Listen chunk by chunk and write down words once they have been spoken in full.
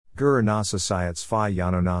Guru nasa sayat sva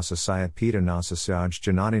yano nasa sayat pita nasa syaj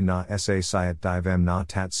janani na sa sayat divem na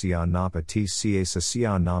tat siyan na pati siasa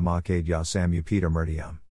siyan na makad yasamu pita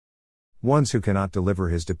murtiam. Ones who cannot deliver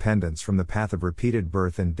his dependents from the path of repeated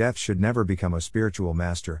birth and death should never become a spiritual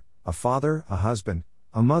master, a father, a husband,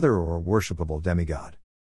 a mother, or a worshipable demigod.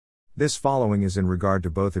 This following is in regard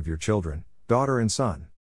to both of your children, daughter and son.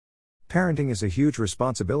 Parenting is a huge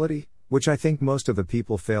responsibility, which I think most of the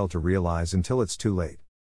people fail to realize until it's too late.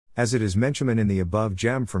 As it is mentioned in the above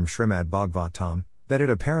gem from Srimad Bhagavatam, that it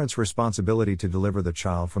a parent's responsibility to deliver the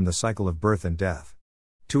child from the cycle of birth and death.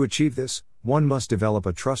 To achieve this, one must develop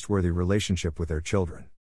a trustworthy relationship with their children.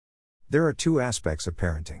 There are two aspects of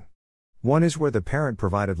parenting. One is where the parent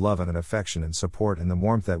provided love and affection and support and the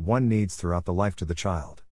warmth that one needs throughout the life to the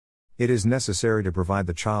child. It is necessary to provide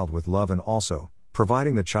the child with love and also,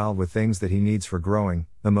 providing the child with things that he needs for growing,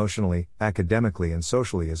 emotionally, academically and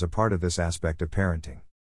socially as a part of this aspect of parenting.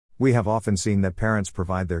 We have often seen that parents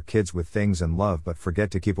provide their kids with things and love but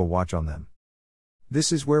forget to keep a watch on them.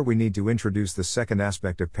 This is where we need to introduce the second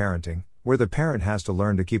aspect of parenting, where the parent has to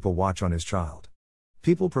learn to keep a watch on his child.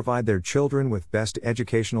 People provide their children with best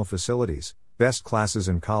educational facilities, best classes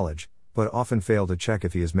in college, but often fail to check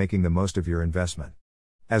if he is making the most of your investment.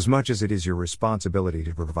 As much as it is your responsibility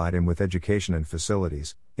to provide him with education and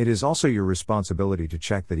facilities, it is also your responsibility to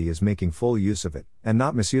check that he is making full use of it, and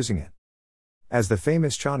not misusing it. As the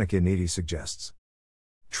famous Chanakya Niti suggests,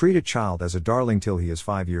 treat a child as a darling till he is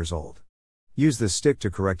 5 years old. Use this stick to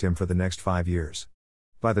correct him for the next 5 years.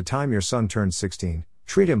 By the time your son turns 16,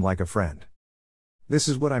 treat him like a friend. This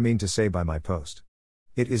is what I mean to say by my post.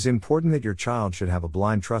 It is important that your child should have a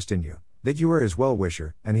blind trust in you, that you are his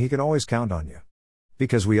well-wisher, and he can always count on you.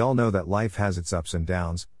 Because we all know that life has its ups and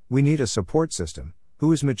downs, we need a support system,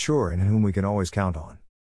 who is mature and whom we can always count on.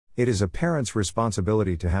 It is a parent's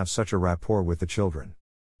responsibility to have such a rapport with the children.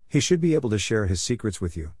 He should be able to share his secrets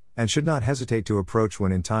with you, and should not hesitate to approach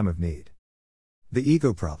when in time of need. The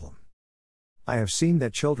ego problem. I have seen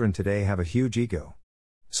that children today have a huge ego.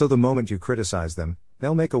 So the moment you criticize them,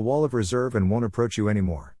 they'll make a wall of reserve and won't approach you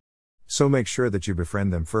anymore. So make sure that you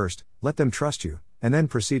befriend them first, let them trust you, and then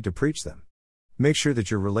proceed to preach them. Make sure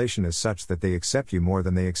that your relation is such that they accept you more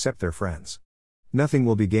than they accept their friends. Nothing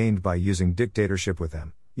will be gained by using dictatorship with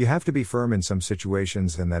them. You have to be firm in some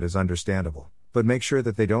situations and that is understandable, but make sure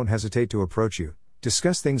that they don't hesitate to approach you,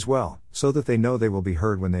 discuss things well, so that they know they will be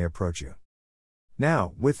heard when they approach you.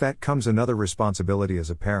 Now, with that comes another responsibility as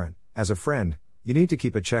a parent, as a friend, you need to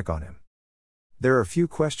keep a check on him. There are a few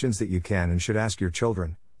questions that you can and should ask your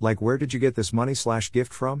children, like where did you get this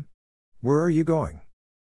money/gift from? Where are you going?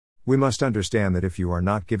 We must understand that if you are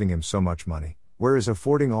not giving him so much money, where is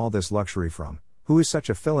affording all this luxury from? Who is such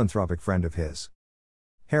a philanthropic friend of his?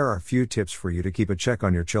 Here are a few tips for you to keep a check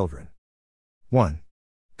on your children. 1.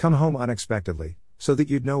 Come home unexpectedly, so that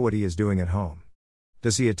you'd know what he is doing at home.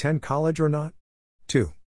 Does he attend college or not?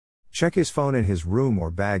 2. Check his phone in his room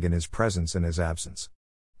or bag in his presence and his absence.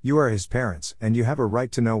 You are his parents, and you have a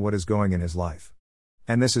right to know what is going in his life.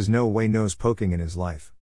 And this is no way nose poking in his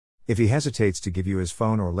life. If he hesitates to give you his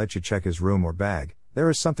phone or let you check his room or bag, there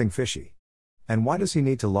is something fishy. And why does he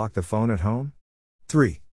need to lock the phone at home?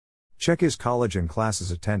 3. Check his college and classes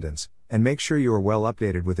attendance, and make sure you are well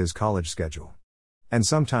updated with his college schedule. And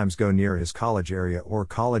sometimes go near his college area or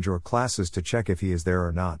college or classes to check if he is there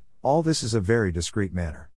or not. All this is a very discreet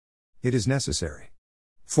manner. It is necessary.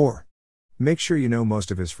 4. Make sure you know most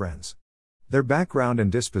of his friends, their background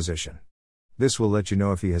and disposition. This will let you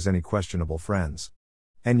know if he has any questionable friends.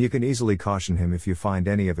 And you can easily caution him if you find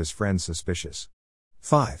any of his friends suspicious.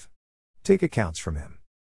 5. Take accounts from him.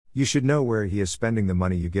 You should know where he is spending the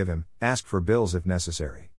money you give him, ask for bills if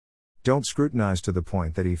necessary. Don't scrutinize to the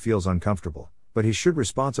point that he feels uncomfortable, but he should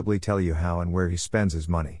responsibly tell you how and where he spends his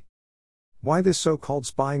money. Why this so-called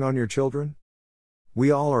spying on your children?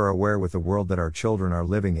 We all are aware with the world that our children are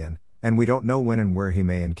living in, and we don't know when and where he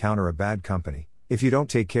may encounter a bad company. If you don't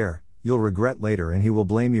take care, you'll regret later and he will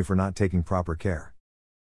blame you for not taking proper care.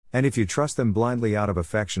 And if you trust them blindly out of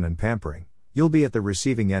affection and pampering, you'll be at the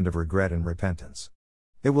receiving end of regret and repentance.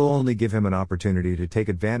 It will only give him an opportunity to take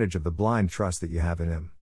advantage of the blind trust that you have in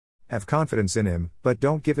him. Have confidence in him, but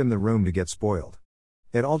don't give him the room to get spoiled.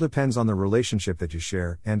 It all depends on the relationship that you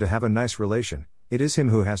share, and to have a nice relation, it is him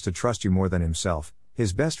who has to trust you more than himself,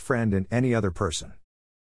 his best friend and any other person.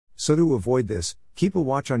 So to avoid this, keep a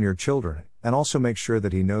watch on your children, and also make sure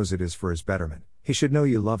that he knows it is for his betterment. He should know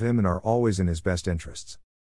you love him and are always in his best interests.